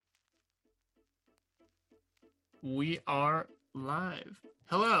We are live.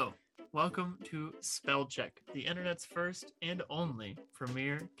 Hello. Welcome to Spell Check, the internet's first and only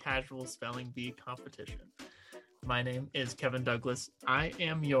premier casual spelling bee competition. My name is Kevin Douglas. I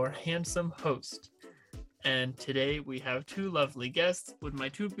am your handsome host. And today we have two lovely guests. Would my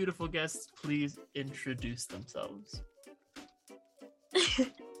two beautiful guests please introduce themselves?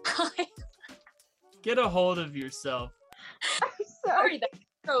 Hi. Get a hold of yourself. I'm sorry, that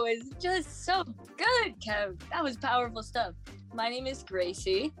intro is just so good, Kev. That was powerful stuff. My name is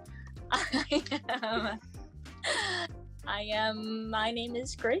Gracie. My name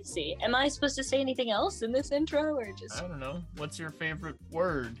is Gracie. Am I supposed to say anything else in this intro or just? I don't know. What's your favorite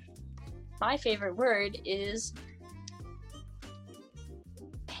word? My favorite word is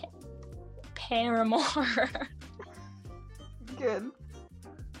paramour. Good.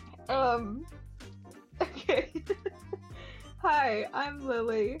 Okay. Hi, I'm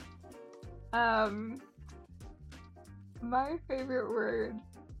Lily. My favorite word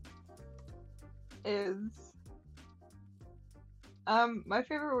is my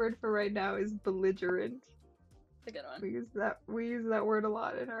favorite word for right now is belligerent. That's a good one. We use that word a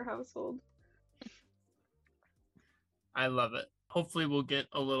lot in our household. I love it. Hopefully we'll get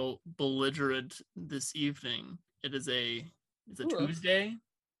a little belligerent this evening. It's a Tuesday,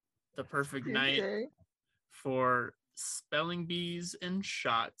 the perfect night for spelling bees and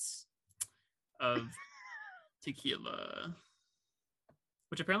shots of tequila,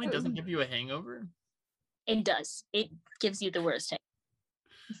 which apparently doesn't give you a hangover. It does. It gives you the worst hang.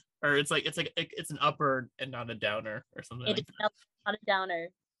 Or it's an upper and not a downer or something like that. It's not a downer.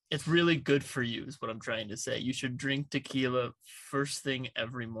 It's really good for you is what I'm trying to say. You should drink tequila first thing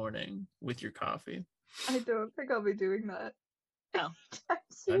every morning with your coffee. I don't think I'll be doing that. Oh.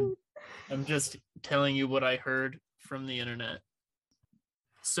 I'm just telling you what I heard from the internet.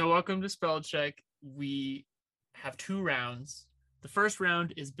 So welcome to Spell Check. We have 2 rounds. The first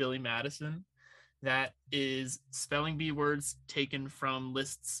round is Billy Madison. That is spelling bee words taken from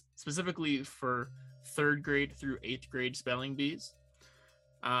lists specifically for 3rd grade through 8th grade spelling bees.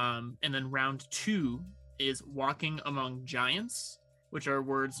 And then round 2 is Walking Among Giants, which are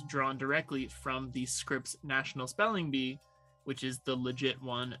words drawn directly from the Scripps National Spelling Bee, which is the legit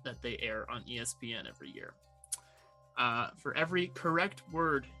one that they air on ESPN every year. For every correct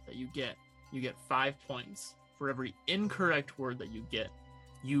word that you get 5 points. For every incorrect word that you get,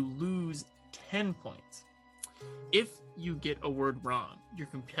 you lose 10 points. If you get a word wrong, your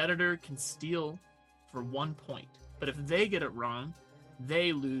competitor can steal for 1 point. But if they get it wrong,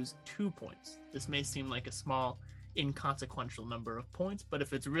 they lose 2 points. This may seem like a small, inconsequential number of points, but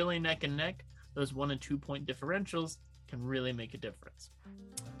if it's really neck and neck, those 1 and 2 point differentials can really make a difference.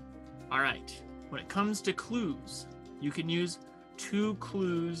 All right, when it comes to clues, you can use 2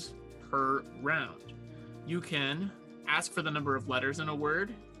 clues per round. You can ask for the number of letters in a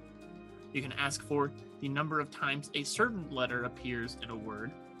word. You can ask for the number of times a certain letter appears in a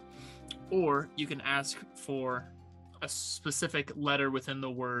word. Or you can ask for a specific letter within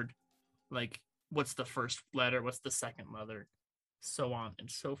the word, like what's the first letter, what's the second letter, so on and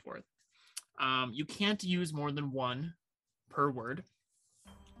so forth. You can't use more than 1 per word.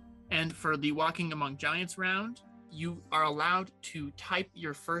 And for the Walking Among Giants round, you are allowed to type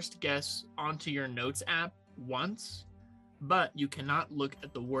your first guess onto your notes app once, but you cannot look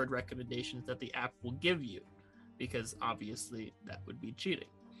at the word recommendations that the app will give you, because obviously that would be cheating.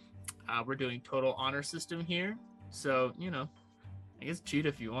 We're doing total honor system here, so, I guess cheat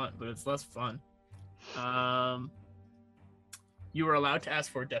if you want, but it's less fun. You are allowed to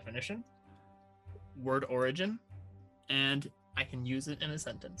ask for a definition, word origin, and I can use it in a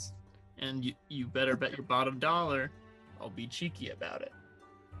sentence. And you better bet your bottom dollar I'll be cheeky about it.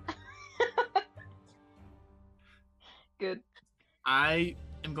 Good. I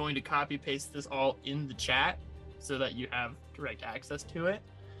am going to copy paste this all in the chat so that you have direct access to it.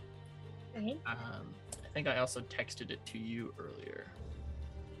 Okay. I think I also texted it to you earlier.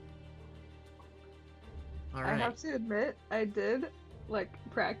 All right. I have to admit, I did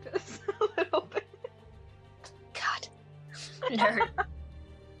practice a little bit. God. Nerd.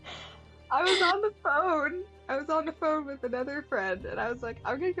 I was on the phone with another friend, and I was like,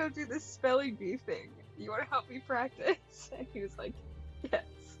 I'm gonna go do this spelling bee thing. You want to help me practice? And he was like, yes.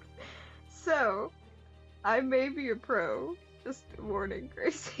 So, I may be a pro. Just warning,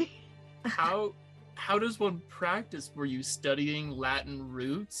 Gracie. How does one practice? Were you studying Latin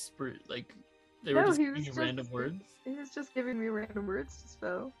roots? They were just giving you random words? He was just giving me random words to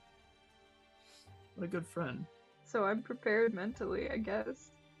spell. What a good friend. So I'm prepared mentally, I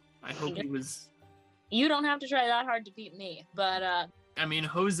guess. I hope he was... You don't have to try that hard to beat me, but I mean,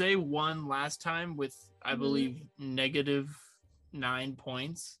 Jose won last time with I believe, -9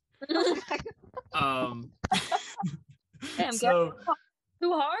 points. Damn, So,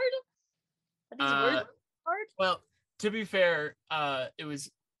 too hard? Are these words hard? well, to be fair, it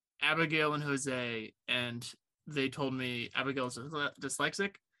was Abigail and Jose, and they told me Abigail's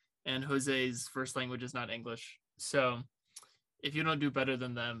dyslexic, and Jose's first language is not English. So, if you don't do better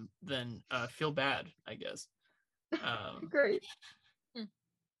than them, then feel bad, I guess. Great.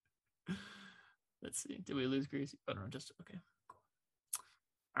 Let's see. Did we lose Gracie? Oh no, just okay. Cool.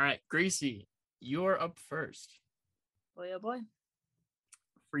 All right, Gracie, you're up first. Boy, oh boy.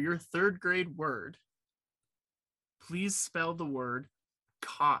 For your third grade word, please spell the word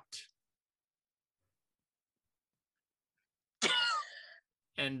caught.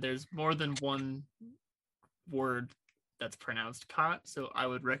 And there's more than one word that's pronounced caught, so I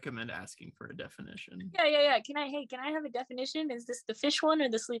would recommend asking for a definition. Yeah. Can I have a definition? Is this the fish one or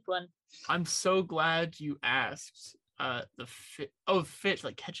the sleep one? I'm so glad you asked. Fish,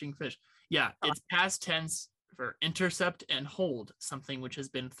 like catching fish. Yeah, it's past tense for intercept and hold, something which has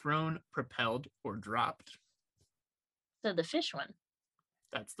been thrown, propelled, or dropped. So the fish one.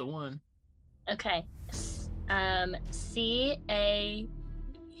 That's the one. Okay. CAUGHT.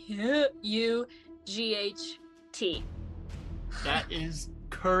 That is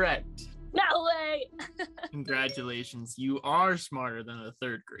correct. No way. Congratulations. You are smarter than a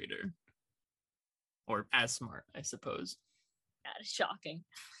third grader. Or as smart, I suppose. That is shocking.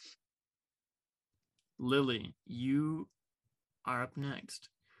 Lily, you are up next.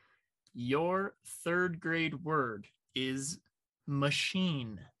 Your third grade word is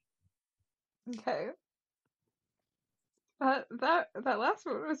machine. Okay. That last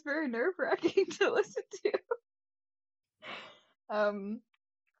one was very nerve-wracking to listen to.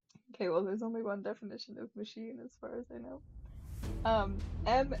 Okay, well, there's only one definition of machine as far as I know.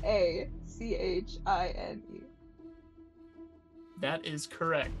 MACHINE. That is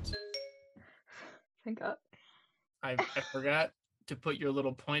correct. Thank God. I forgot to put your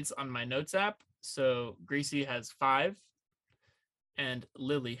little points on my notes app. So Gracie has 5 and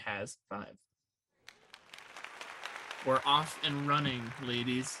Lily has 5. We're off and running,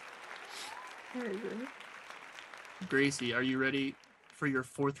 ladies. Amazing. Gracie, are you ready for your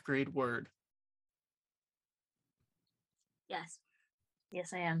fourth grade word? Yes.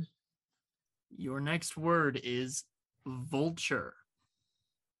 Yes, I am. Your next word is vulture.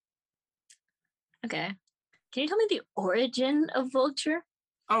 Okay. Can you tell me the origin of vulture?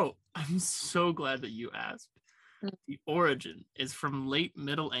 Oh, I'm so glad that you asked. The origin is from late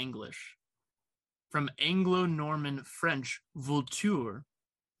Middle English, from Anglo-Norman French vulture,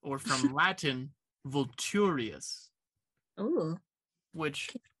 or from Latin vulturius. Ooh.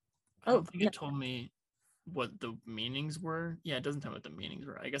 Which I don't think it told me what the meanings were. Yeah, it doesn't tell me what the meanings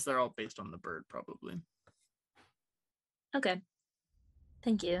were. I guess they're all based on the bird, probably. Okay.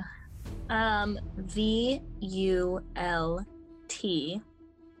 Thank you. VULTURE.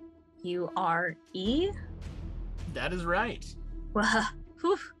 That is right. Wow.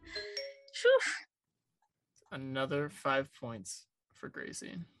 Whew. Another 5 points for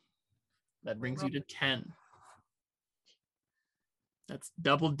Gracie. That brings you to 10. That's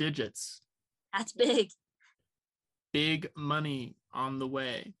double digits. That's big. Big money on the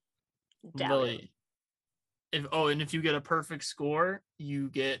way. Lily. If you get a perfect score, you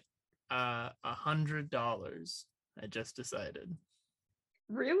get $100. I just decided.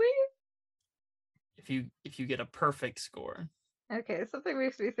 Really? If you get a perfect score. Okay, something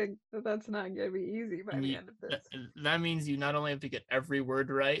makes me think that that's not going to be easy by the end of this. That means you not only have to get every word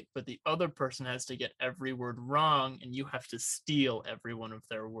right, but the other person has to get every word wrong, and you have to steal every one of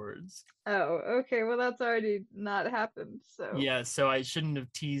their words. Oh, okay. Well, that's already not happened, so... Yeah, so I shouldn't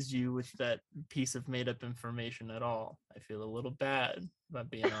have teased you with that piece of made-up information at all. I feel a little bad, about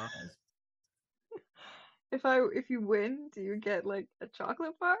being honest. If you win, do you get, like, a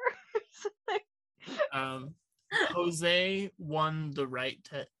chocolate bar or something? Jose won the right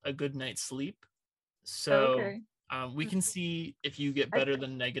to a good night's sleep. So okay. We can see if you get better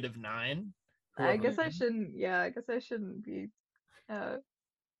than -9. I guess I shouldn't be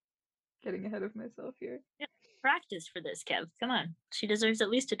getting ahead of myself here. Yeah, practice for this, Kev. Come on. She deserves at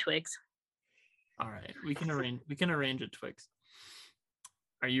least a Twix. All right. We can arrange a Twix.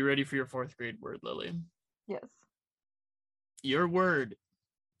 Are you ready for your fourth grade word, Lily? Yes. Your word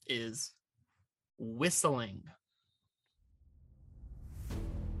is whistling.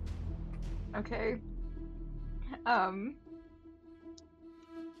 Okay. Oh.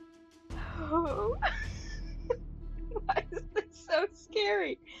 Why is this so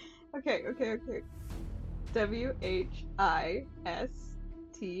scary? Okay. WHISTL.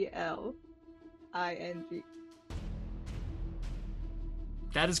 That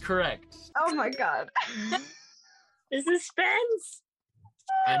is correct. Oh my god. The suspense.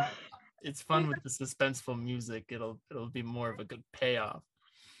 It's fun with the suspenseful music. It'll be more of a good payoff.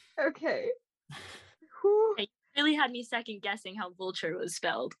 Okay. Whew. You really had me second guessing how vulture was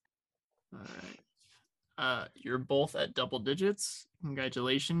spelled. All right. You're both at double digits.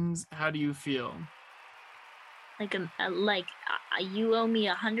 Congratulations. How do you feel? You owe me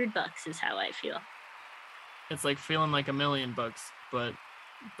 $100 is how I feel. It's like feeling like $1 million, but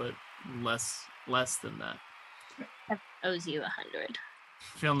less than that. Owes you 100.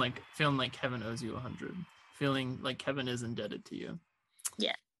 Feeling like Kevin owes you 100. Feeling like Kevin is indebted to you.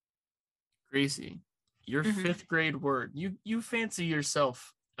 Yeah. Gracie, your fifth grade word. You fancy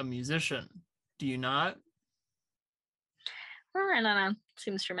yourself a musician, do you not? I don't know.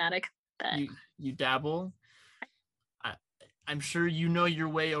 Seems dramatic. But You dabble. I'm sure you know your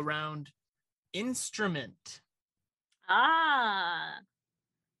way around instrument. Ah.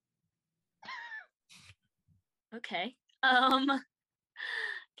 Okay. I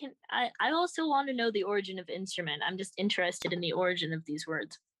also want to know the origin of instrument. I'm just interested in the origin of these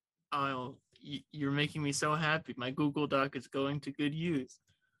words. Oh, you're making me so happy. My Google Doc is going to good use.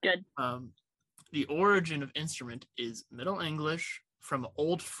 Good. The origin of instrument is Middle English, from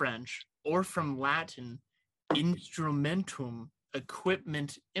Old French, or from Latin, instrumentum,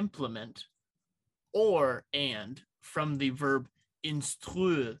 equipment, implement, and from the verb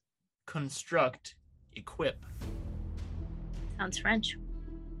instruire, construct, equip. Sounds French.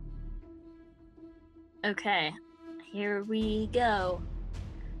 Okay, here we go.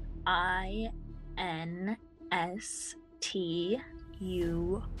 INSTUR.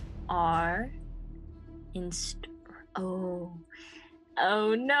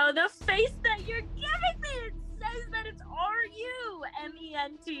 Oh no, the face that you're giving me! It says that it's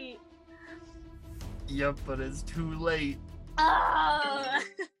RUMENT. Yep, but it's too late. Oh!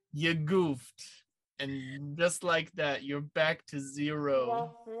 You goofed. And just like that, you're back to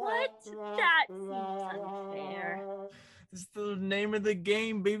 0. What? That seems unfair. It's the name of the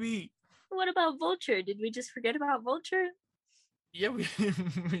game, baby. What about vulture? Did we just forget about vulture? Yeah, we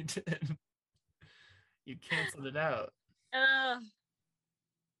did. You canceled it out.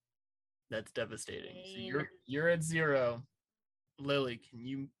 That's devastating. So you're at 0. Lily, can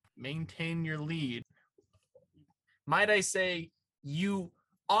you maintain your lead? Might I say you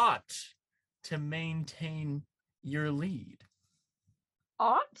ought to maintain your lead.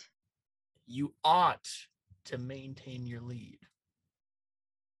 Ought? You ought to maintain your lead.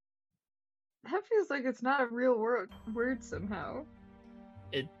 That feels like it's not a real word somehow.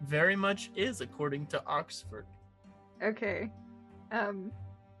 It very much is, according to Oxford. Okay.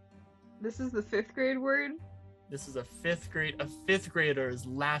 This is the 5th grade word? This is a 5th grade. A 5th grader is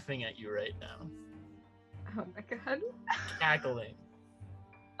laughing at you right now. Oh my god. Cackling.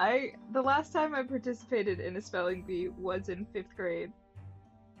 The last time I participated in a spelling bee was in 5th grade.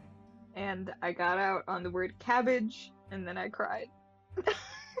 And I got out on the word cabbage, and then I cried.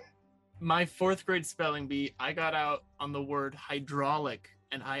 My 4th grade spelling bee, I got out on the word hydraulic,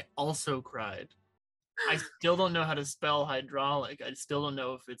 and I also cried. I still don't know how to spell hydraulic. I still don't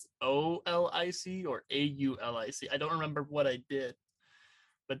know if it's OLIC or AULIC. I don't remember what I did.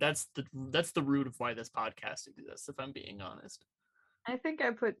 But that's the root of why this podcast exists, if I'm being honest. I think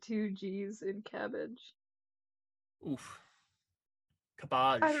I put 2 G's in cabbage. Oof.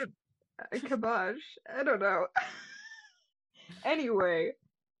 Cabbage. Cabbage. I don't know. Anyway.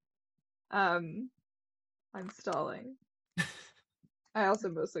 I'm stalling. I also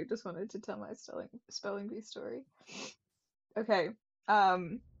mostly just wanted to tell my spelling bee story. Okay. I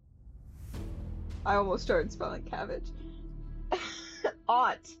almost started spelling cabbage.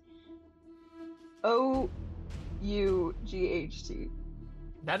 Ought. OUGHT.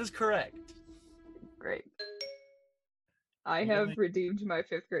 That is correct. Great. I have redeemed my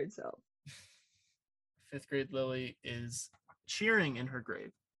 5th grade self. 5th grade Lily is cheering in her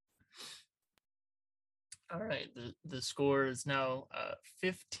grave. All right, the score is now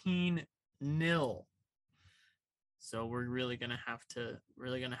 15-0. So we're really gonna have to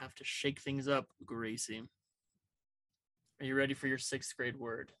shake things up, Gracie. Are you ready for your 6th grade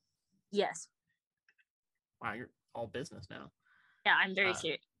word? Yes. Wow, you're all business now. Yeah, I'm very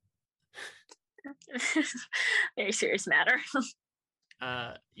serious. Very serious matter.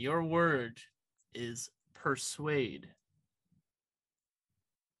 Your word is persuade.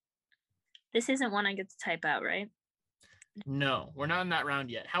 This isn't one I get to type out, right? No, we're not in that round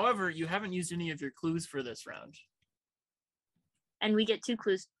yet. However, you haven't used any of your clues for this round. And we get 2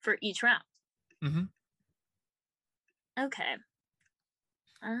 clues for each round. Mm-hmm. Okay.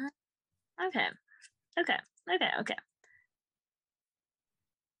 Okay. Okay.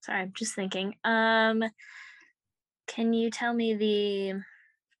 Sorry, I'm just thinking. Can you tell me the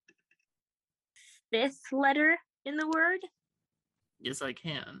fifth letter in the word? Yes, I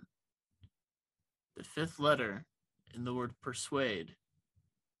can. The fifth letter in the word persuade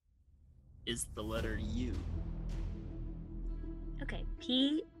is the letter U. Okay,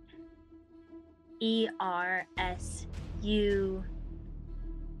 Persuad.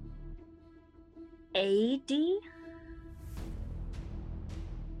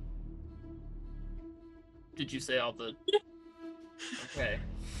 Did you say all the? Okay.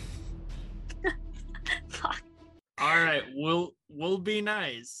 Fuck. All right. We'll be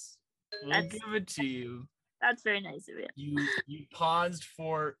nice. We'll That's- give it to you. That's very nice of you. You paused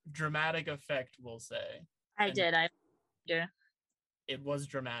for dramatic effect. We'll say. I And did. It was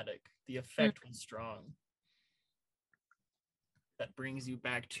dramatic. The effect was strong. That brings you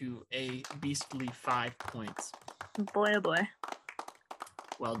back to a beastly 5 points. Boy, oh boy.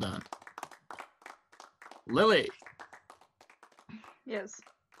 Well done. Lily, Yes.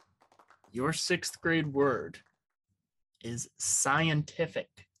 your 6th grade word is scientific.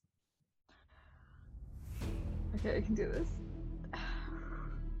 Okay, I can do this.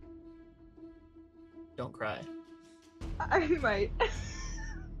 Don't cry. I might.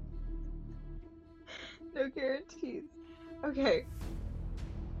 No guarantees. Okay.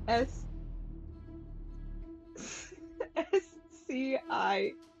 S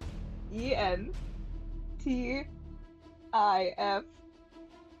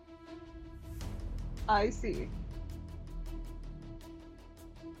Scientific.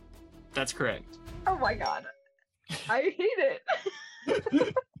 That's correct. Oh my god. I hate it.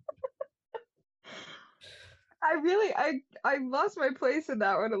 I lost my place in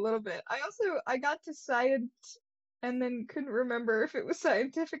that one a little bit. I got to science and then couldn't remember if it was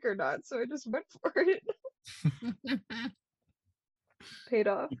scientific or not, so I just went for it. Paid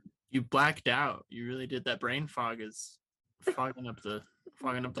off. You blacked out. You really did. That brain fog is fogging up the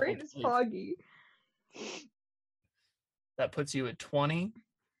whole Brain is place. foggy. That puts you at 20.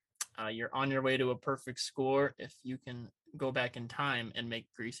 You're on your way to a perfect score if you can go back in time and make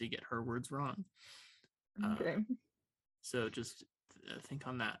Gracie get her words wrong. Okay. So just think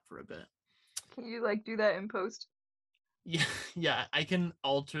on that for a bit. Can you do that in post? Yeah. I can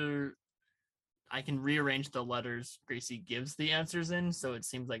rearrange the letters Gracie gives the answers in, so it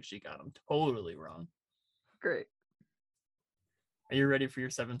seems like she got them totally wrong. Great. Are you ready for your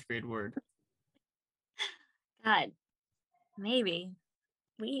 7th grade word? God, maybe.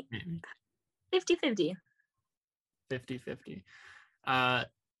 Maybe. 50-50. 50-50.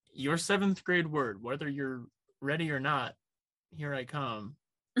 Your 7th grade word, whether you're ready or not, here I come.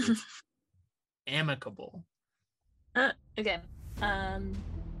 Amicable. Okay. Amicable.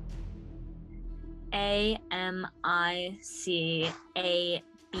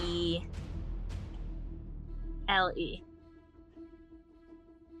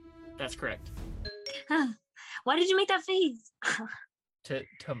 That's correct. Why did you make that face? To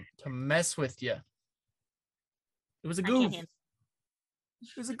mess with you. It was a I goof. can't handle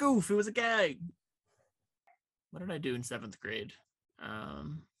It was a goof. It was a gag. What did I do in 7th grade?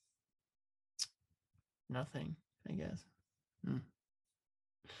 Nothing, I guess.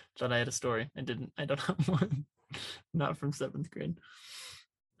 Thought I had a story. I didn't. I don't have one. Not from 7th grade.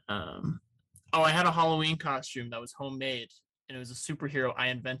 I had a Halloween costume that was homemade, and it was a superhero I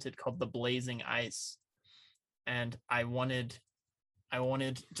invented called the Blazing Ice. And I wanted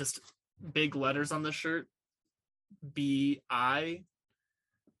just big letters on the shirt, B-I,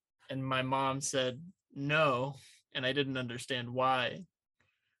 and my mom said no, and I didn't understand why,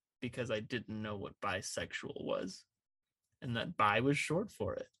 because I didn't know what bisexual was, and that bi was short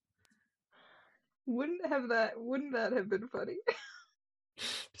for it. Wouldn't that have been funny?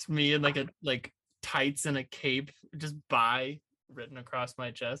 Just me in like tights and a cape, just bi written across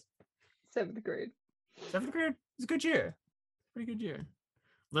my chest. 7th grade. 7th grade was a good year. Pretty good year.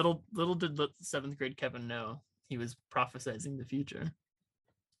 Little did 7th grade Kevin know he was prophesizing the future.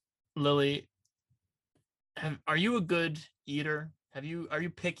 Lily, are you a good eater? Are you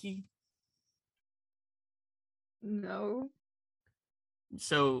picky? No.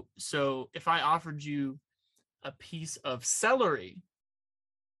 So if I offered you a piece of celery,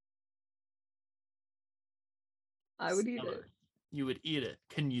 I would eat it. You would eat it.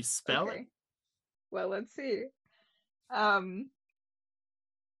 Can you spell it? Well, let's see. I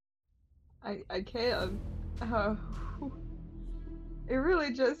can. It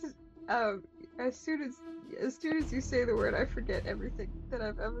really just as soon as you say the word, I forget everything that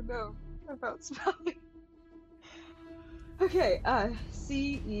I've ever known about spelling. Okay,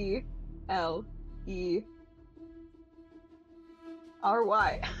 CELERY. E R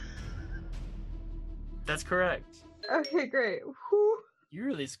Y. That's correct. Okay, great. Whew. You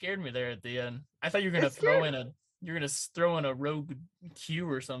really scared me there at the end. I thought you were It gonna throw scared. in a throw in a rogue Q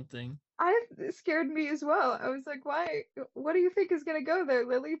or something. It scared me as well. I was like, why? What do you think is gonna go there,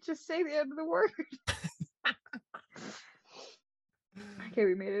 Lily? Just say the end of the word. Okay,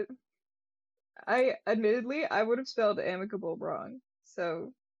 we made it. I would have spelled amicable wrong.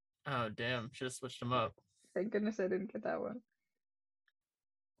 So Oh damn! Should have switched them up. thank goodness I didn't get that one.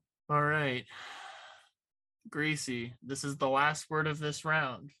 All right, Gracie. This is the last word of this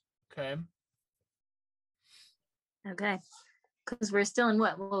round. Okay. Okay. Because we're still in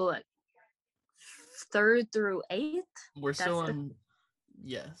what? 3rd through 8th? We're still in.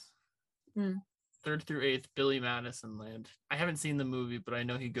 Yes. Hmm. 3rd through 8th, Billy Madison land. I haven't seen the movie, but I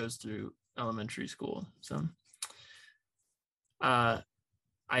know he goes through elementary school. So, I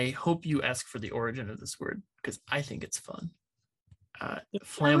hope you ask for the origin of this word because I think it's fun.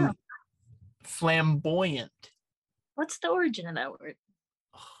 Flamboyant. What's the origin of that word?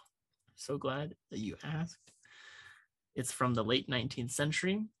 Oh, I'm so glad that you asked. It's from the late 19th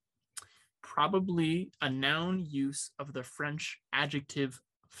century, probably a noun use of the French adjective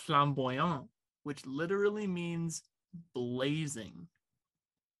flamboyant, which literally means blazing.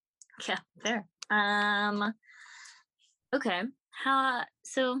 Yeah, fair. Okay.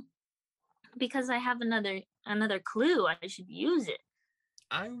 So because I have another clue, I should use it.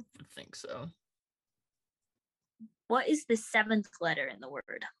 I would think so. What is the 7th letter in the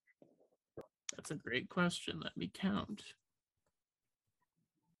word? That's a great question. Let me count.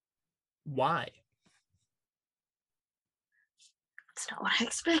 Why? That's not what I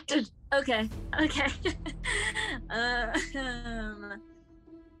expected. Okay. FLAMBOYANT.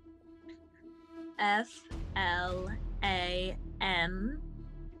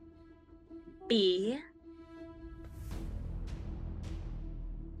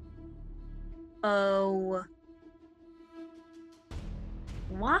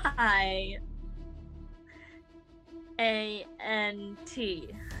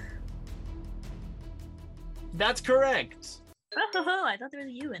 That's correct. Oh, I thought there was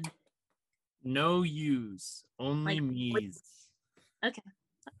a U in it. No U's, only me's. Okay.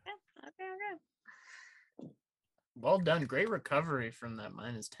 Well done. Great recovery from that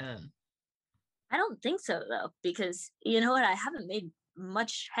 -10. I don't think so though, because you know what? I haven't made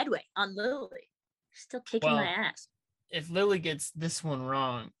much headway on Lily. Still kicking my ass. If Lily gets this one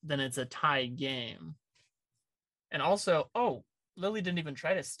wrong, then it's a tie game. And also, Lily didn't even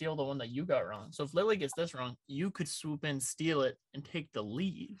try to steal the one that you got wrong. So if Lily gets this wrong, you could swoop in, steal it, and take the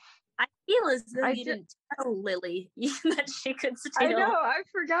lead. I feel as though you didn't tell Lily that she could steal. I know, I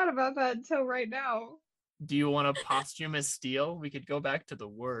forgot about that until right now. Do you want a posthumous steal? We could go back to the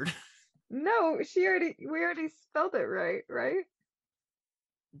word. No, we already spelled it right?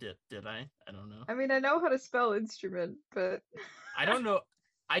 Did I? I don't know. I mean, I know how to spell instrument, but I don't know.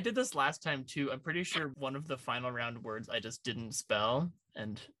 I did this last time too. I'm pretty sure one of the final round words I just didn't spell,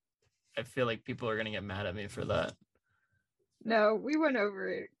 and I feel like people are gonna get mad at me for that. No, we went over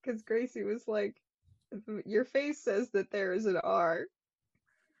it because Gracie was like, "Your face says that there is an R."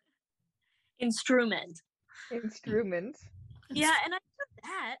 Instrument. Yeah, and I knew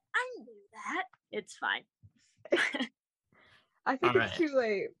that. I knew that. It's fine. I think it's too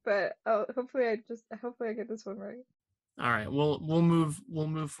late, but hopefully I get this one right. All right, we'll move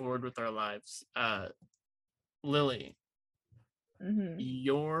forward with our lives. Lily,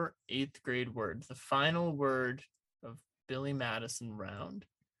 your 8th grade word, the final word of Billy Madison round,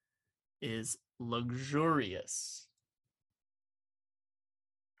 is luxurious.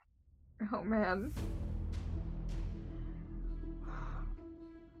 Oh man.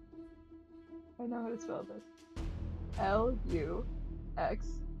 I know how to spell this. LUXURIOUS.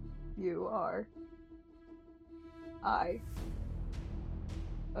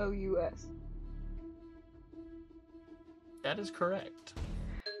 That is correct.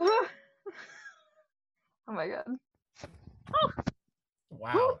 Oh my god.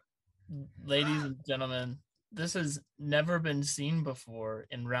 Wow. Ladies and gentlemen, this has never been seen before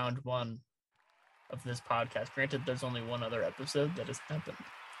in round 1 of this podcast. Granted, there's only one other episode that has happened.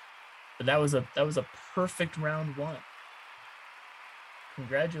 But that was a perfect round 1.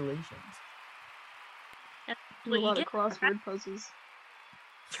 Congratulations. Do a lot of crossword puzzles.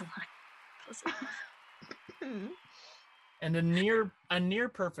 And a near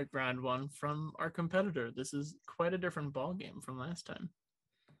perfect round 1 from our competitor. This is quite a different ball game from last time.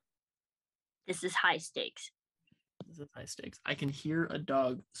 This is high stakes. I can hear a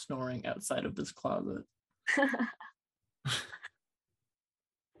dog snoring outside of this closet.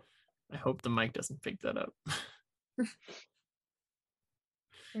 I hope the mic doesn't pick that up.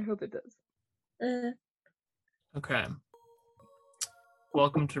 I hope it does. Okay.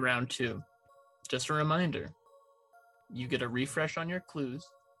 Welcome to round 2. Just a reminder, you get a refresh on your clues.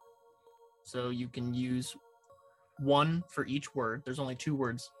 So you can use one for each word. There's only 2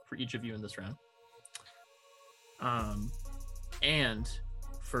 words for each of you in this round. And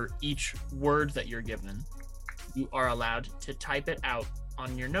for each word that you're given, you are allowed to type it out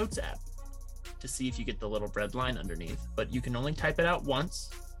on your notes app to see if you get the little red line underneath. But you can only type it out once,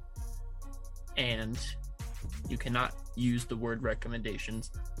 and you cannot use the word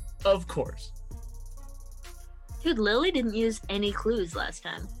recommendations, of course. Dude, Lily didn't use any clues last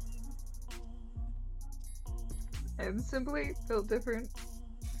time. I'm simply built different.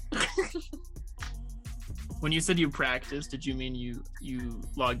 When you said you practiced, did you mean you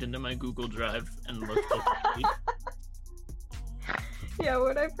logged into my Google Drive and looked at the Yeah,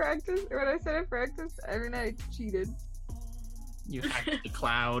 when I said I practiced, I mean I cheated. You hacked the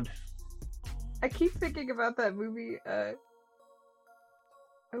cloud. I keep thinking about that movie.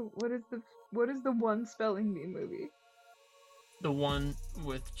 What is the one spelling bee movie? The one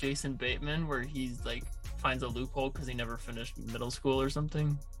with Jason Bateman where he's like finds a loophole because he never finished middle school or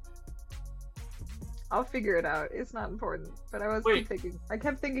something. I'll figure it out. It's not important. But I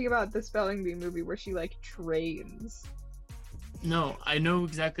kept thinking about the spelling bee movie where she like trains. No, I know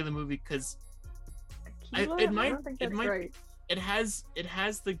exactly the movie because I don't think that's right. It has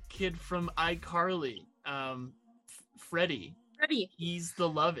the kid from iCarly, Freddie. Freddie. He's the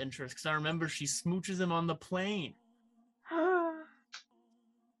love interest because I remember she smooches him on the plane.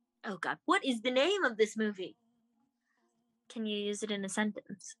 Oh God, what is the name of this movie? Can you use it in a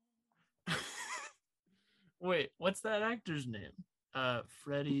sentence? Wait, what's that actor's name?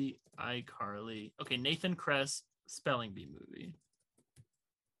 Freddie, iCarly. Okay, Nathan Kress, spelling bee movie.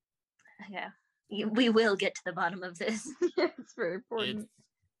 Yeah, we will get to the bottom of this. Yeah, it's very important.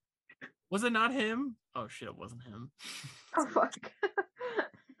 Was it not him? Oh shit, it wasn't him. Oh fuck.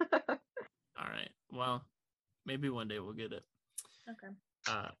 All right, well, maybe one day we'll get it. Okay.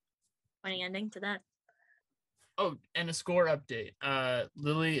 Funny ending to that. Oh, and a score update.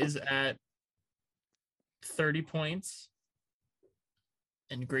 Lily is at 30 points,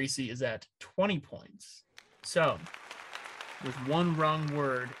 and Gracie is at 20 points. So, with one wrong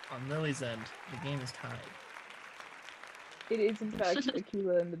word on Lily's end, the game is tied. It is in fact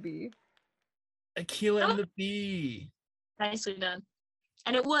Aquila and the Bee. Aquila and the Bee. Nicely done.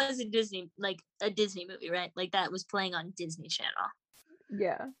 And it was a Disney movie, right? Like that was playing on Disney Channel.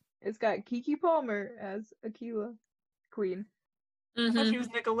 Yeah. It's got Keke Palmer as Aquila, Queen. I thought she was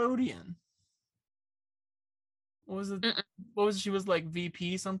Nickelodeon. What was it? What was she was like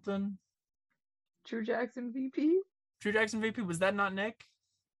VP something? True Jackson VP? True Jackson VP, was that not Nick?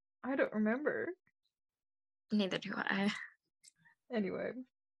 I don't remember. Neither do I. Anyway,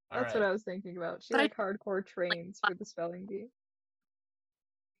 that's what I was thinking about. She hardcore trains for the spelling bee.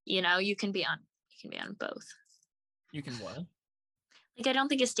 You know, you can be on both. You can what? Like, I don't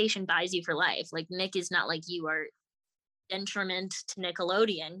think a station buys you for life. Like, Nick is not like you are detriment to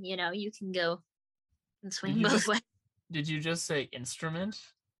Nickelodeon. You know, you can go and swing both ways. Did you just say instrument?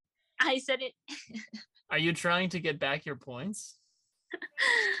 I said it. Are you trying to get back your points?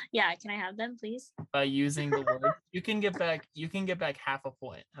 Yeah, can I have them, please? By using the word, you can get back half a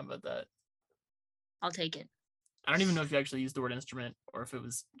point. How about that? I'll take it. I don't even know if you actually used the word instrument or if it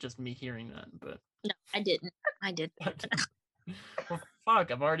was just me hearing that, but no, I didn't. I did. Well,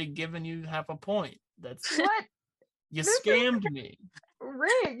 fuck! I've already given you half a point. That's what? You scammed me.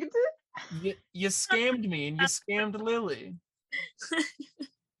 Rigged. You scammed me, and you scammed Lily. This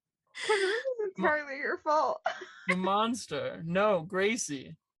is entirely your fault. You monster. No,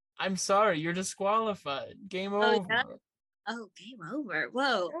 Gracie. I'm sorry. You're disqualified. Game over. Yeah? Oh, game over.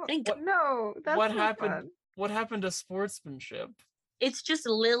 Whoa. Thank God. No, that's what so happened. fun. What happened to sportsmanship? It's just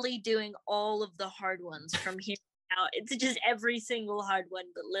Lily doing all of the hard ones from here out. It's just every single hard one,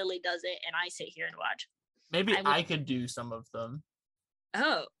 but Lily does it, and I sit here and watch. Maybe I could do some of them.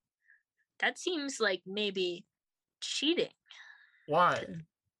 Oh, that seems like maybe cheating. Why?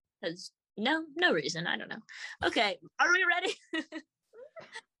 Because no reason. I don't know. Okay, are we ready?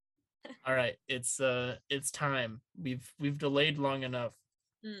 All right, it's time. We've delayed long enough.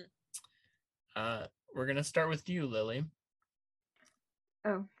 We're gonna start with you, Lily.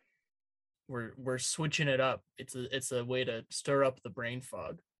 Oh. We're switching it up. It's a way to stir up the brain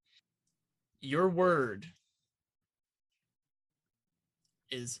fog. Your word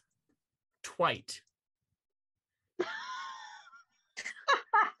is twite.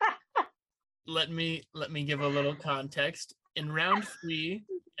 Let me give a little context. In round 3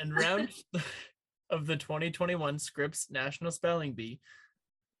 In round of the 2021 Scripps National Spelling Bee,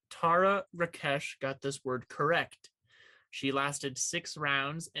 Tara Rakesh got this word correct. She lasted 6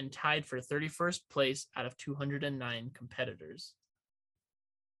 rounds and tied for 31st place out of 209 competitors.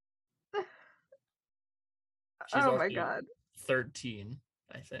 She's Oh my also god. 13,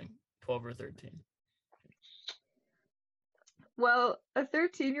 I think. 12 or 13. Well, a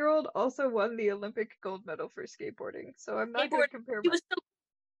 13-year-old also won the Olympic gold medal for skateboarding, so I'm not going to compare He was so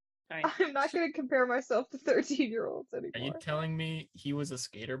sorry. I'm not going to compare myself to 13-year-olds Are you anymore. telling me he was a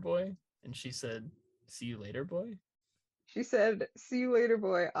skater boy and she said, "See you later, boy"? She said, "See you later,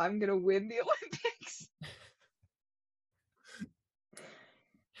 boy. I'm going to win the Olympics."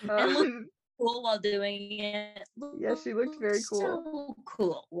 And look cool while doing it. Yeah, she looked very cool. So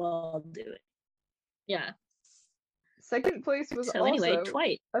cool while doing it. Yeah. Second place was So anyway, also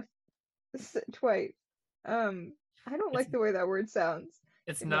Twite. Twite. I don't like the way that word sounds.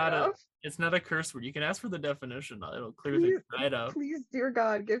 It's in my not mouth. it's not a curse word. You can ask for the definition. It'll clear things right up. Please, dear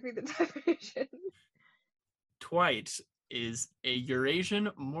God, give me the definition. Twite is a Eurasian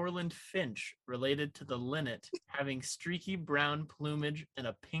moorland finch related to the linnet, having streaky brown plumage and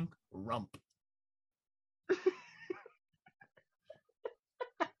a pink rump.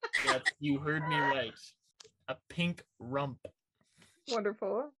 Yes, you heard me right. A pink rump.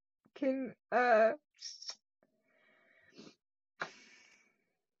 Wonderful. Can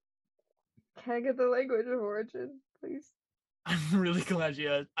I get the language of origin, please? I'm really glad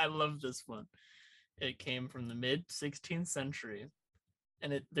you asked. I love this one. It came from the mid 16th century,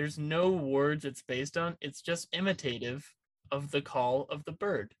 and there's no words it's based on. It's just imitative of the call of the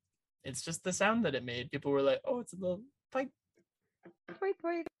bird. It's just the sound that it made. People were like, "Oh, it's a little twite, Twite,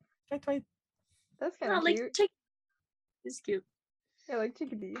 twite. twite, twite." That's kind Oh, of like cute. it's cute. Yeah, like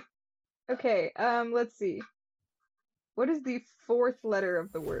chickadee. Okay, let's see. What is the 4th letter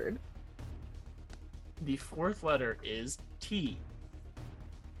of the word? The 4th letter is T.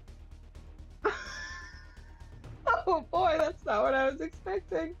 Oh boy, that's not what I was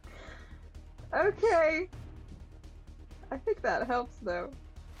expecting. Okay. I think that helps though.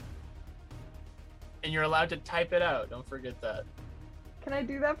 And you're allowed to type it out. Don't forget that. Can I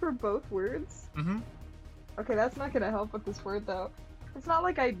do that for both words? Mm-hmm. Okay, that's not gonna help with this word though. It's not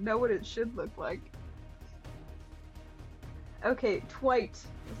like I know what it should look like. Okay, twite.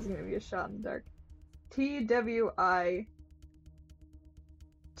 This is gonna be a shot in the dark. Twite.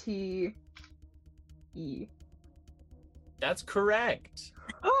 That's correct.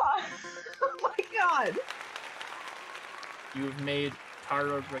 Oh, oh my god! You've made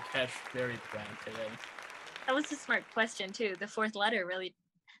Tara Rakesh very proud today. That was a smart question too. The 4th letter really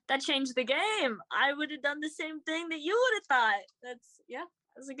that changed the game. I would have done the same thing that you would have thought.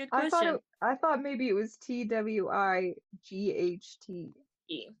 That's a good question. I thought maybe it was TWIGHT.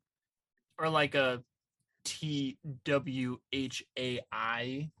 Or like a TWHAITE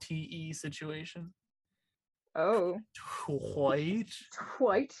situation. Oh. Twite?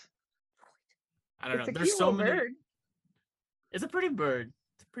 Twite. I don't It's know. a There's cute so little many. bird. It's a pretty bird.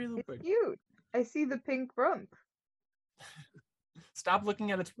 It's a pretty little It's bird. cute. I see the pink rump. Stop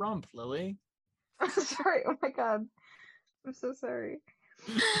looking at its rump, Lily. I'm sorry. Oh my god. I'm so sorry.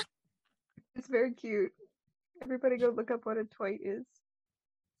 It's very cute. Everybody go look up what a twite is.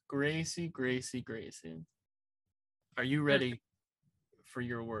 Gracie, Gracie, Gracie. Are you ready for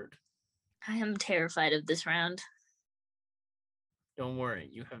your word? I am terrified of this round. Don't worry.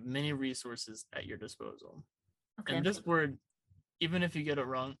 You have many resources at your disposal. Okay. And this word, even if you get it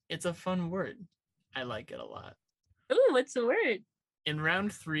wrong, it's a fun word. I like it a lot. Ooh, what's the word? In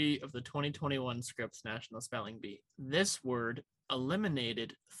round 3 of the 2021 Scripps National Spelling Bee, this word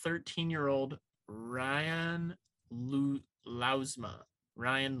eliminated 13-year-old Ryan Lousma.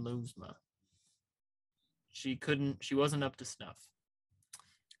 Ryan Lousma. She wasn't up to snuff.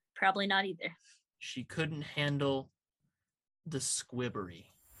 Probably not either. She couldn't handle the squibbery.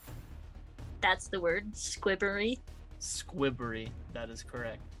 That's the word, squibbery. Squibbery, that is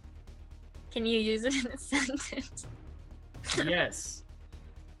correct. Can you use it in a sentence? Yes.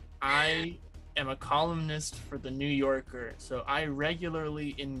 I am a columnist for the New Yorker, so I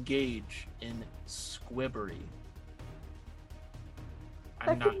regularly engage in squibbery.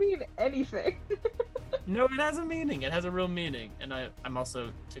 That could mean anything. No, it has a meaning. It has a real meaning. And I'm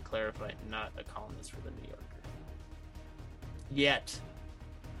also, to clarify, not a columnist for the New Yorker. Yet.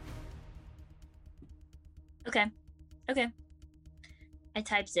 Okay. I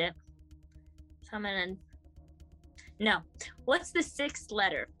typed it. So I'm gonna... No. What's the 6th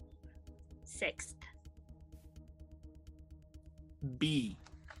letter? 6th. B.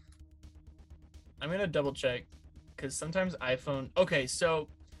 I'm gonna double check because sometimes iPhone. Okay, so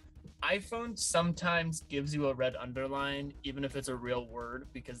iPhone sometimes gives you a red underline, even if it's a real word,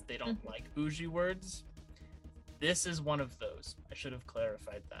 because they don't like bougie words. This is one of those. I should have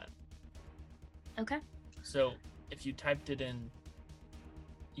clarified that. Okay. So if you typed it in,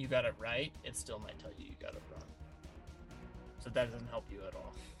 you got it right, it still might tell you got it wrong. So that doesn't help you at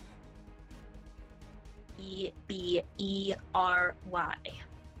all. E-B-E-R-Y.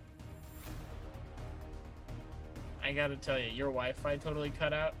 I gotta tell you, your Wi-Fi totally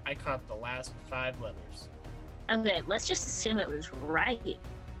cut out. I caught the last 5 letters. Okay, let's just assume it was right.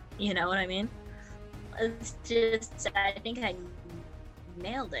 You know what I mean? Let's just, I think I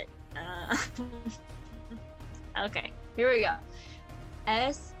nailed it. Okay, here we go.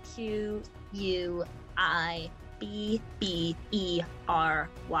 S-Q-U-I-B-B-E-R-Y.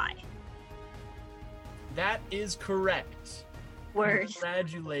 That is correct. Word.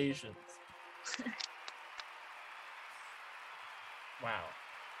 Congratulations. Wow.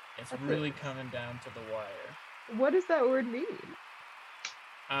 It's really coming down to the wire. What does that word mean?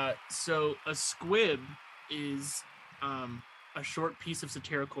 So a squib is a short piece of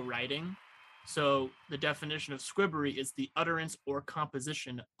satirical writing. So the definition of squibbery is the utterance or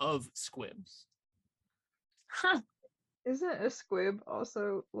composition of squibs. Huh. Isn't a squib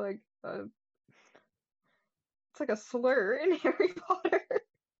also like a... It's like a slur in Harry Potter.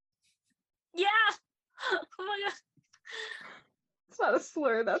 Yeah! Oh my god. It's not a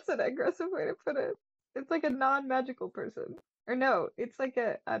slur, that's an aggressive way to put it. It's like a non-magical person. Or no, it's like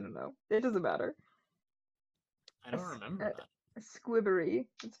a, I don't know. It doesn't matter. I don't remember that. A squibbery.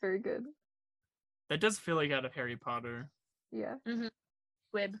 It's very good. That does feel like out of Harry Potter. Yeah.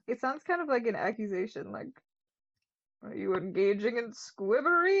 Squib. It sounds kind of like an accusation, like, are you engaging in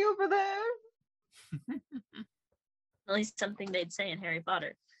squibbery over there? At least something they'd say in Harry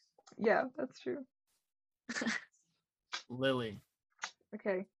Potter. Yeah, that's true. Lily.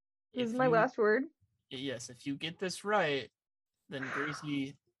 Okay. This is if my you- last word. Yes, if you get this right, then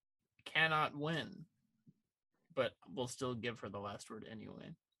Gracie cannot win. But we'll still give her the last word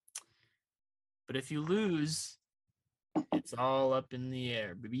anyway. But if you lose, it's all up in the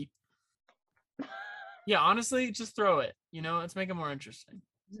air, baby. Yeah, honestly, just throw it. You know, let's make it more interesting.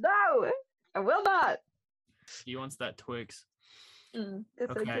 No! I will not! He wants that Twix. Mm. Yes,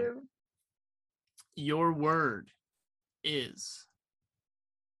 Okay. I do. Your word is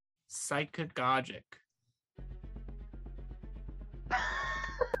psychagogic.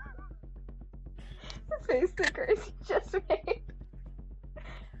 The face that Gracie just made.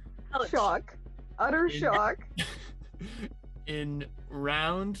 Ouch. Shock. Utter In- shock. In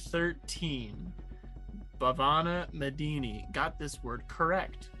round 13, Bhavana Medini got this word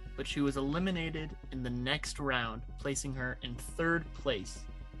correct, but she was eliminated in the next round, placing her in 3rd place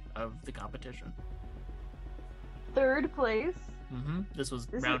of the competition. 3rd place. This was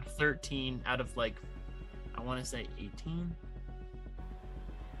This round 13 out of like, I want to say 18.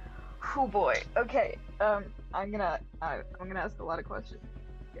 Oh boy. Okay. I'm gonna ask a lot of questions.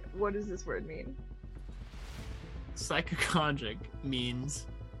 What does this word mean? Psychagogic means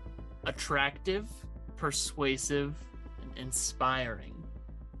attractive, persuasive, and inspiring.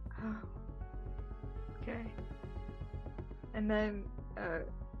 Okay. And then,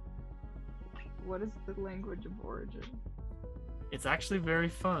 what is the language of origin? It's actually very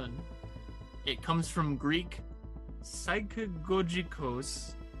fun. It comes from Greek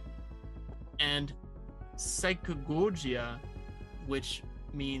psychagogikos and psychagogia, which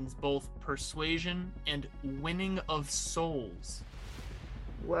means both persuasion and winning of souls.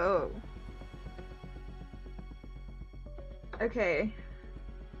 Whoa. Okay.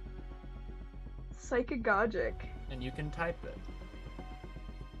 Psychagogic. And you can type it.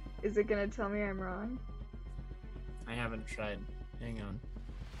 Is it gonna tell me I'm wrong? I haven't tried. Hang on.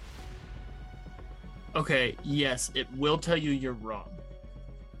 Okay, yes, it will tell you you're wrong.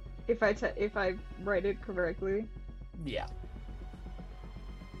 If I write it correctly? Yeah.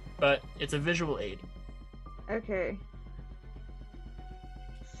 But it's a visual aid. Okay.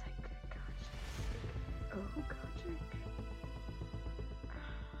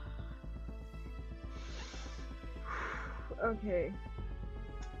 Okay.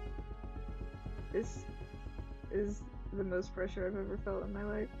 This is the most pressure I've ever felt in my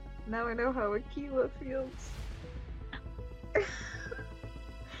life. Now I know how Aquila feels.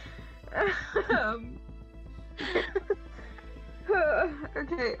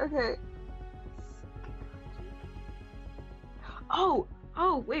 Okay.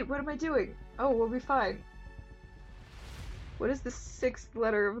 Oh, wait, what am I doing? Oh, we'll be fine. What is the 6th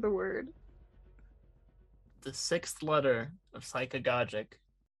letter of the word? The 6th letter of psychagogic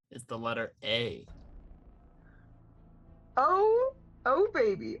is the letter A. Oh Oh,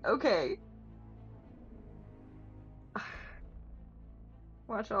 baby. Okay.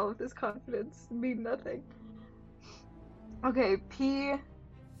 Watch all of this confidence mean nothing. Okay,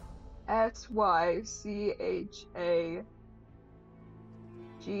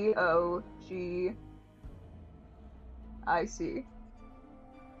 PSYCHAGOGIC.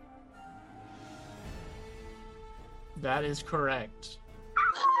 That is correct.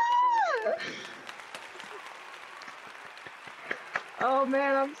 Oh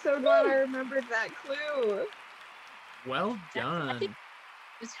man, I'm so glad I remembered that clue. Well I done. think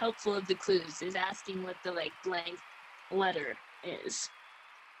it was helpful of the clues is asking what the like blank letter is.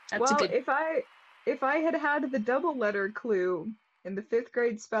 That's Well, a good. if I had had the double letter clue in the 5th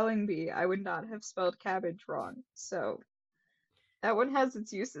grade spelling bee, I would not have spelled cabbage wrong. So that one has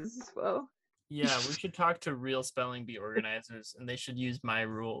its uses as well. Yeah, we should talk to real spelling bee organizers, and they should use my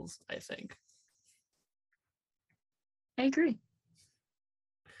rules, I think. I agree.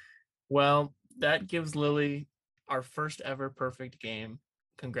 Well, that gives Lily our first ever perfect game.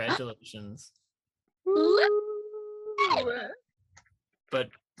 Congratulations. Woo! But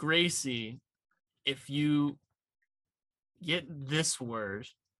Gracie, if you get this word,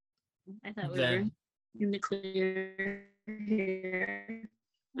 I thought we were then in the clear here.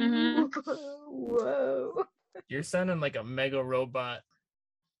 Whoa. you're sounding like a mega robot.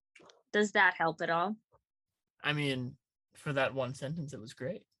 Does that help at all? I mean, for that one sentence, it was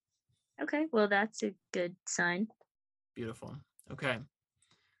great. Okay, well that's a good sign. Beautiful. Okay.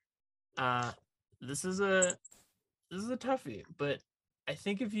 This is a toughie, but I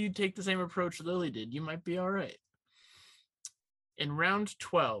think if you take the same approach Lily did, you might be all right. In round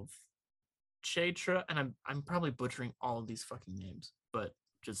 12, Chaitra, and I'm probably butchering all of these fucking names, but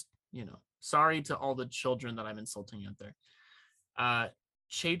just, sorry to all the children that I'm insulting out there.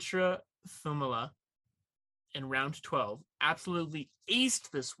 Chaitra Thumala in round 12 absolutely aced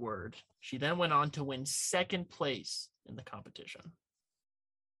this word. She then went on to win 2nd place in the competition.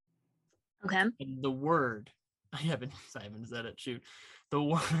 Okay. And the word, I haven't said it, shoot. The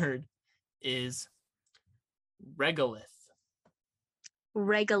word is regolith.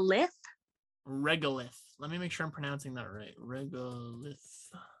 Regolith? Regolith. Let me make sure I'm pronouncing that right.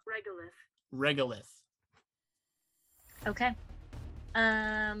 Regolith. Okay.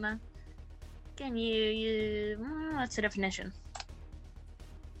 Can you what's the definition?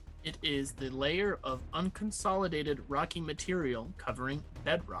 It is the layer of unconsolidated rocky material covering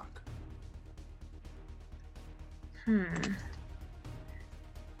bedrock.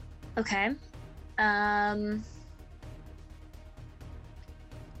 Okay.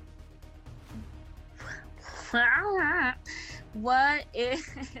 What is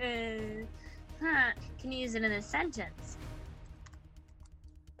can you use it in a sentence?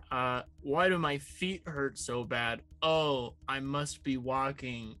 Why do my feet hurt so bad? Oh, I must be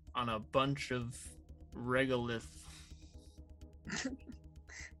walking on a bunch of regolith.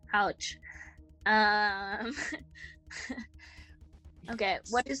 Ouch. Okay,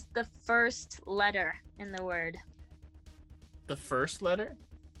 what is the first letter in the word? The first letter?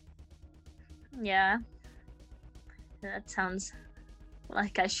 Yeah. That sounds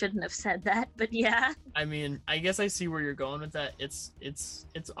like I shouldn't have said that, but yeah. I mean, I guess I see where you're going with that. It's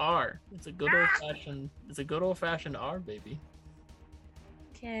R. It's a good old fashioned R, baby.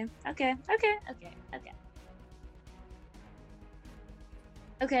 Okay.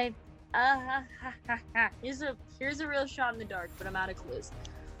 Here's a real shot in the dark, but I'm out of clues.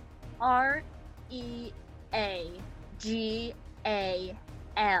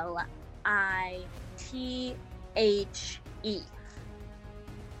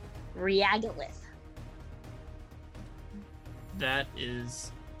 REAGALITH. Reagolith. That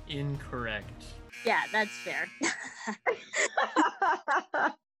is incorrect. Yeah, that's fair.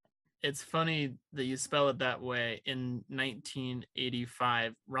 It's funny that you spell it that way. In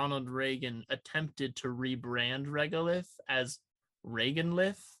 1985, Ronald Reagan attempted to rebrand regolith as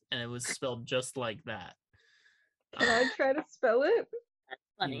Reaganlith, and it was spelled just like that. Can I try to spell it? That's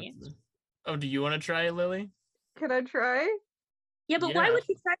funny. Oh, do you want to try it, Lily? Can I try? Yeah, but why would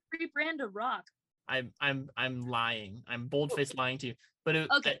he try to rebrand a rock? I'm lying. I'm bold-faced lying to you. But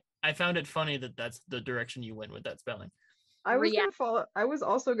I found it funny that that's the direction you went with that spelling. I was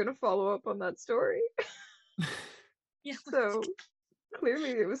also gonna follow up on that story. Yeah. So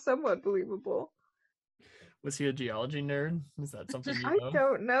clearly it was somewhat believable. Was he a geology nerd? Is that something you know? I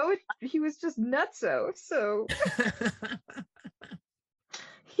don't know. He was just nutso, so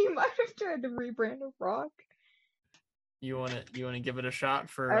he might have tried to rebrand a rock. You wanna give it a shot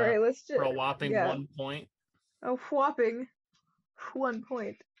for all right, let's just, for a whopping 1 point? A whopping 1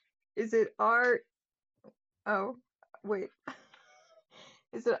 point. Is it R? Oh, wait.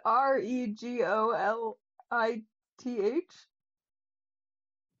 Is it Regolith?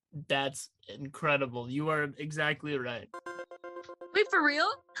 That's incredible. You are exactly right. Wait, for real?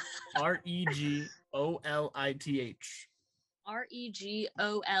 Regolith.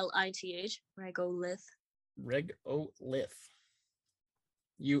 Regolith. Regolith.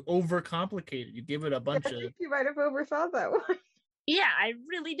 You overcomplicated. You give it a I bunch of. think you might have overthought that one. Yeah, I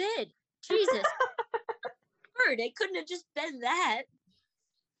really did. Jesus. Word, it couldn't have just been that.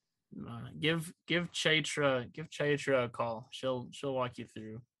 Give Chaitra a call. She'll walk you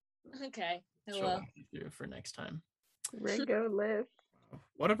through. Okay. She'll walk you through for next time. Regolith.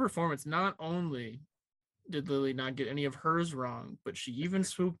 What a performance! Not only did Lily not get any of hers wrong, but she even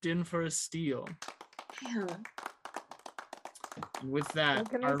swooped in for a steal. Damn. And with that, What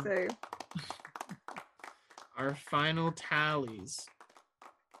can I say? our final tallies.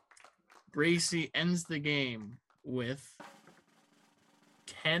 Gracie ends the game with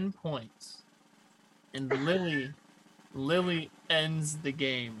 10 points. And Lily ends the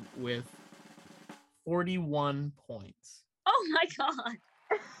game with 41 points. Oh my god.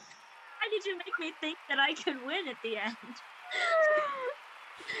 Why did you make me think that I could win at the end?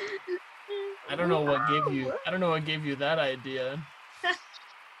 I don't know what gave you that idea.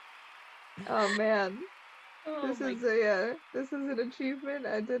 Oh man. Oh This my is an achievement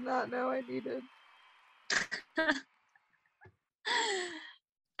I did not know I needed.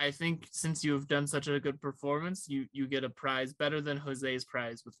 I think since you have done such a good performance, you get a prize better than Jose's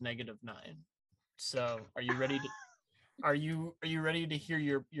prize with -9. So are you ready ready to hear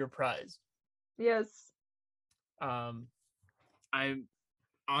your prize? Yes. I'm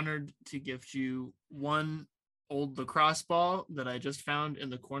honored to gift you one old lacrosse ball that I just found in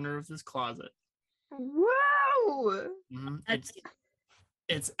the corner of this closet. Wow!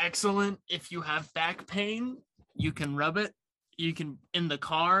 It's excellent. If you have back pain, you can rub it. You can, in the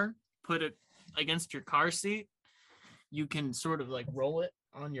car, put it against your car seat. You can sort of like roll it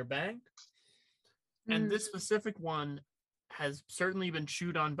on your back. And this specific one has certainly been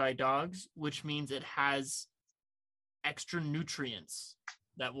chewed on by dogs, which means it has extra nutrients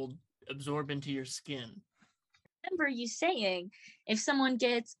that will absorb into your skin. Remember you saying if someone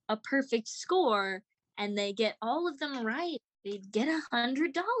gets a perfect score and they get all of them right, they'd get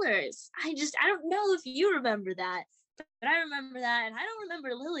 $100. I don't know if you remember that, but I remember that, and I don't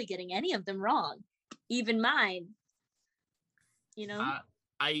remember Lily getting any of them wrong, even mine. You know?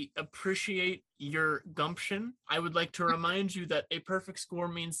 I appreciate your gumption. I would like to remind you that a perfect score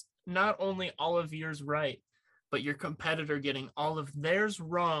means not only all of yours right, but your competitor getting all of theirs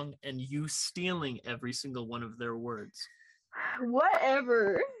wrong and you stealing every single one of their words.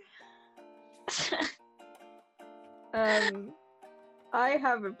 Whatever. I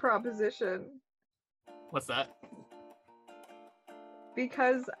have a proposition. What's that?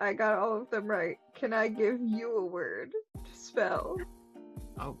 Because I got all of them right, can I give you a word to spell?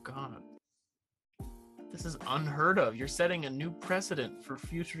 Oh God. This is unheard of. You're setting a new precedent for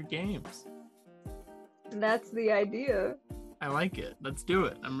future games. And that's the idea. I like it. Let's do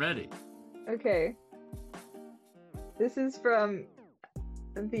it. I'm ready. Okay. This is from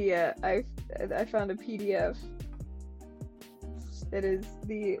the I found a PDF.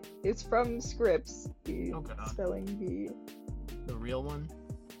 It's from Scripps, the spelling bee. The real one?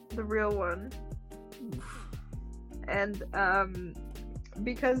 The real one. Oof. And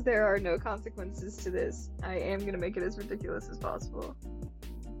because there are no consequences to this, I am gonna make it as ridiculous as possible.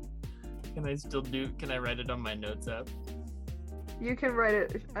 Can I write it on my notes app? You can write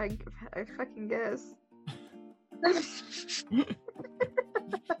it, I fucking guess.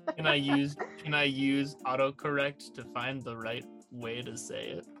 Can I use autocorrect to find the right way to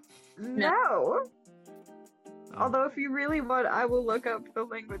say it? No. Oh. Although if you really want, I will look up the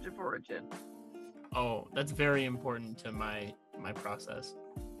language of origin. Oh, that's very important to my process.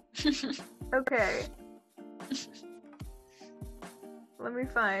 Okay. Let me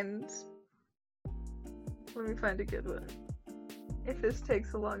find a good one. If this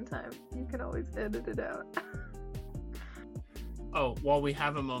takes a long time, you can always edit it out. Oh, while we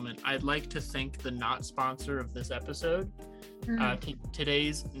have a moment, I'd like to thank the not sponsor of this episode.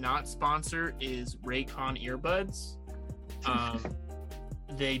 Today's not sponsor is Raycon earbuds.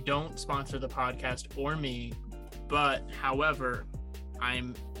 They don't sponsor the podcast or me, but however,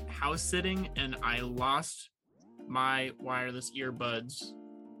 I'm house sitting and I lost my wireless earbuds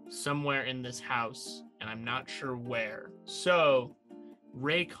somewhere in this house and I'm not sure where. So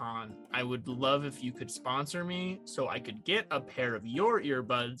Raycon, I would love if you could sponsor me so I could get a pair of your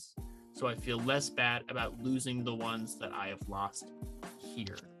earbuds so I feel less bad about losing the ones that I have lost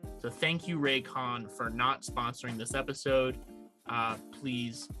here. So thank you, Raycon, for not sponsoring this episode.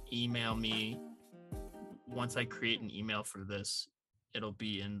 please email me. Once I create an email for this, it'll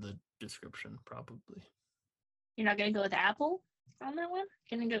be in the description probably. You're not gonna go with Apple on that one?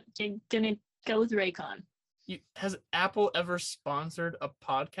 Gonna go with Raycon. Has Apple ever sponsored a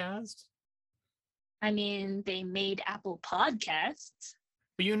podcast? I mean, they made Apple Podcasts.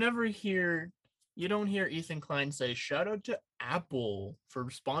 But you don't hear Ethan Klein say, shout out to Apple for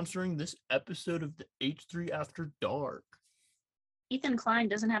sponsoring this episode of the H3 After Dark. Ethan Klein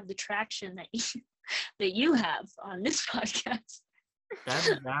doesn't have the traction that you have on this podcast. That's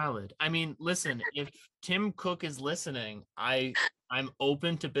valid. I mean, listen, if Tim Cook is listening, I'm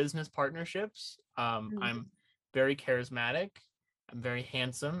open to business partnerships. I'm very charismatic. I'm very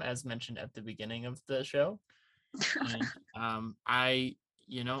handsome, as mentioned at the beginning of the show. And I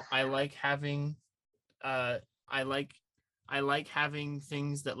like having I like having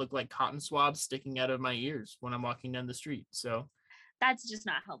things that look like cotton swabs sticking out of my ears when I'm walking down the street. So that's just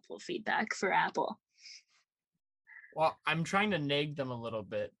not helpful feedback for Apple. Well, I'm trying to nag them a little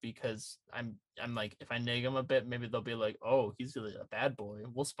bit because I'm like, if I nag them a bit, maybe they'll be like, oh, he's really a bad boy.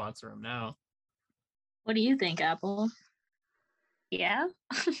 We'll sponsor him now. What do you think, Apple? Yeah?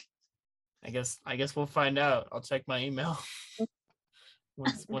 I guess we'll find out. I'll check my email.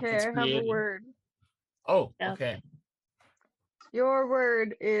 once okay, it's I have created. a word. Oh, okay. Your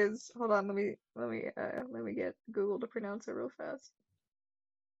word is, hold on, let me get Google to pronounce it real fast.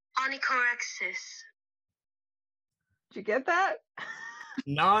 Onychorexis. Did you get that?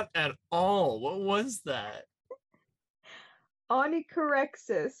 Not at all. What was that?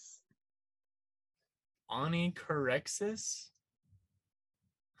 Onychorexis. Onychorexis?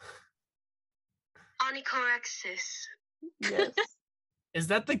 Onychorexis. Yes. Is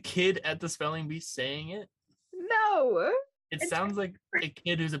that the kid at the spelling bee saying it? No. It sounds like a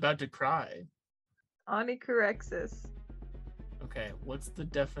kid who's about to cry. Onychorexis. Okay, what's the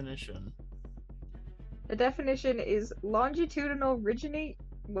definition? The definition is longitudinal ridging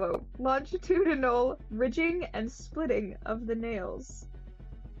and splitting of the nails.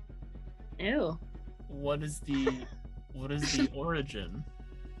 Ew. What is the origin?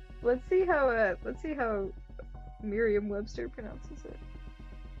 Let's see how Merriam-Webster pronounces it.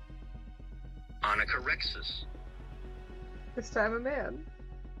 Onychorexis. This time a man,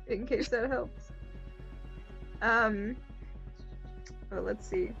 in case that helps. Well, let's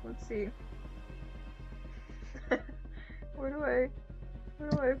see. Where do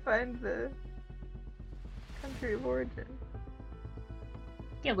I find the country of origin?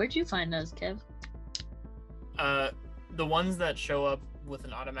 Yeah, where'd you find those, Kev? The ones that show up with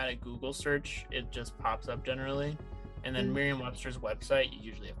an automatic Google search, it just pops up generally. And then Merriam-Webster's website, you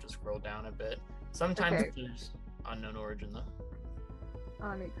usually have to scroll down a bit. Sometimes there's unknown origin though.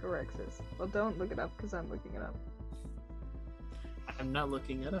 Onychorexis. Well, don't look it up because I'm looking it up. I'm not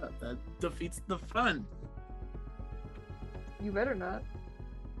looking it up. That defeats the fun. You better not.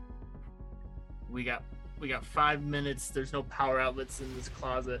 We got 5 minutes. There's no power outlets in this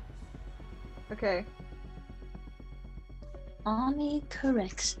closet. Okay.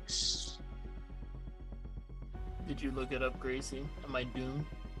 Onychorexis. Did you look it up, Gracie? Am I doomed?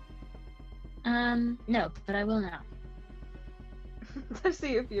 No, but I will now. Let's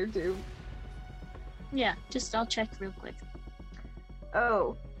see if you're doomed. Yeah, I'll check real quick.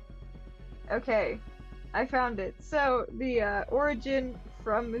 Oh. Okay. I found it. So, the origin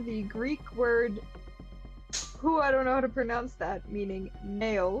from the Greek word, I don't know how to pronounce that, meaning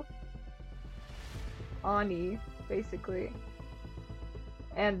nail. Ani, basically.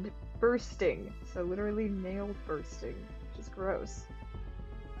 And bursting. So literally nail bursting, which is gross.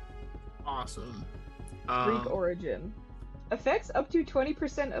 Awesome. Greek origin. Affects up to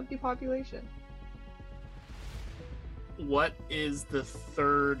 20% of the population. What is the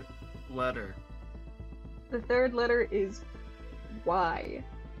third letter? The third letter is Y.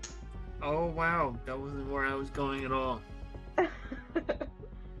 Oh wow, that wasn't where I was going at all.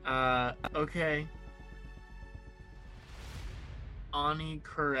 Okay.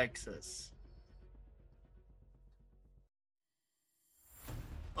 Onychorexis.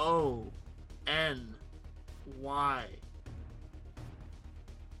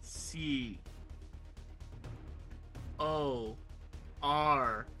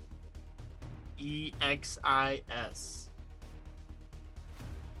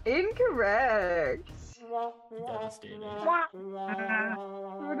 Incorrect. Devastating.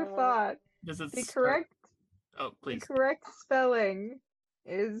 Who would have thought? Does it The start- correct Oh, The please. correct spelling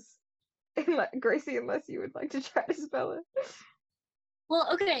is Gracie, unless you would like to try to spell it. Well,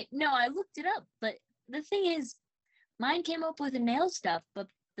 okay, no, I looked it up, but the thing is, mine came up with a nail stuff, but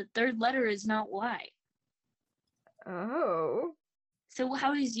the third letter is not Y. Oh. So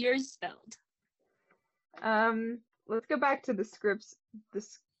how is yours spelled? Let's go back to the scripts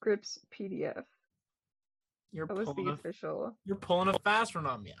PDF. You're That was the pulling a official. you're pulling a fast one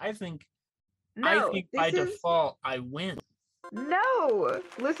on me. I think No, by this is default I win. no.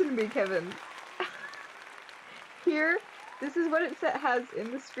 Listen to me, Kevin. Here, this is what it has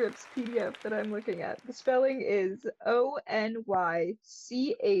in the scripts PDF that I'm looking at. The spelling is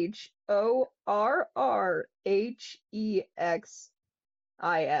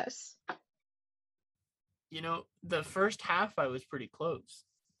ONYCHORRHEXIS. You know, the first half I was pretty close.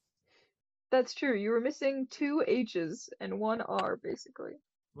 That's true. You were missing 2 H's and 1 R, basically.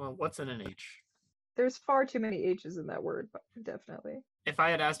 Well, what's in an H? There's far too many H's in that word, but definitely. If I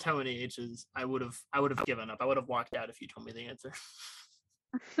had asked how many H's, I would have given up. I would have walked out if you told me the answer.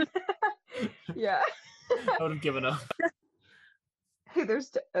 Yeah. I would have given up. Hey,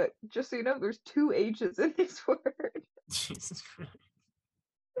 there's just so you know, there's 2 H's in this word. Jesus Christ.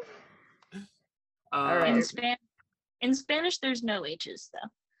 All right. In Spanish, there's no H's though.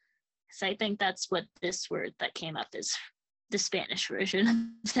 So I think that's what this word that came up is, the Spanish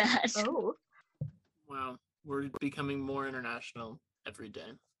version of that. Oh. Wow, we're becoming more international every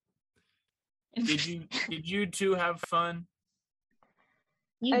day. Did you two have fun?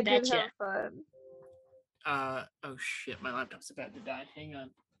 You I betcha. did have fun. Oh shit, my laptop's about to die. Hang on.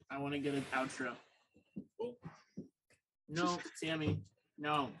 I want to get an outro. Oh. No, Sammy.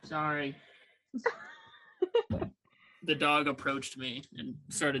 No, sorry. The dog approached me and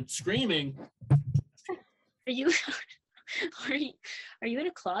started screaming. Are you in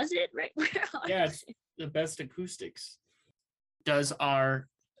a closet right where? Yeah, it's the best acoustics. Does our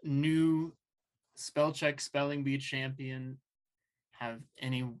new spell check spelling bee champion have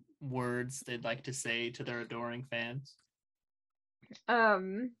any words they'd like to say to their adoring fans?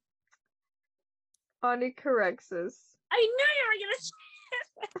 Onycorexis. I knew you were gonna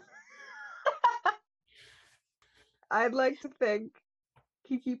say it. I'd like to thank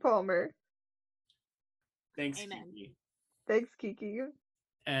Kiki Palmer. Thanks, Amen. Kiki. Thanks, Kiki.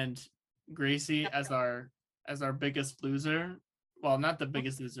 And Gracie as our biggest loser. Well, not the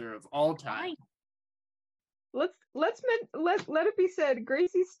biggest loser of all time. Let it be said,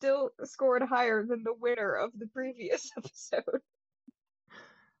 Gracie still scored higher than the winner of the previous episode.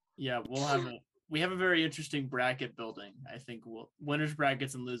 Yeah, we have a very interesting bracket building. I think winners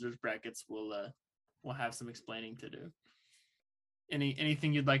brackets and losers brackets will have some explaining to do.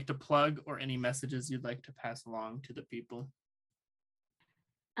 Anything you'd like to plug or any messages you'd like to pass along to the people?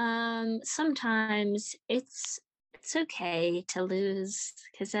 Sometimes it's okay to lose,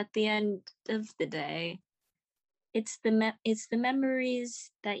 because at the end of the day, it's the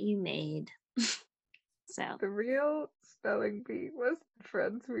memories that you made. So The real spelling bee was the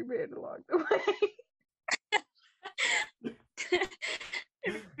friends we made along the way.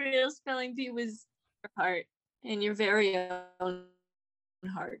 The real spelling bee was your heart, and your very own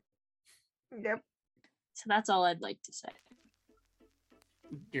heart. Yep. So that's all I'd like to say.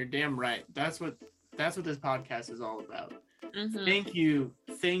 You're damn right. That's what this podcast is all about. Mm-hmm.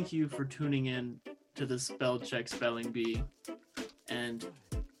 Thank you for tuning in to the Spell Check Spelling Bee, and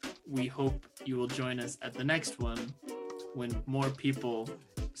we hope you will join us at the next one when more people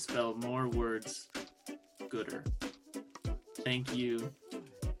spell more words gooder. Thank you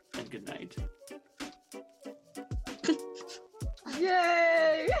and good night.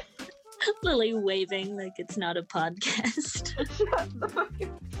 Yay! Lily waving like it's not a podcast. Shut the fuck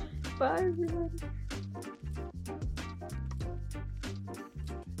up. Bye, everyone.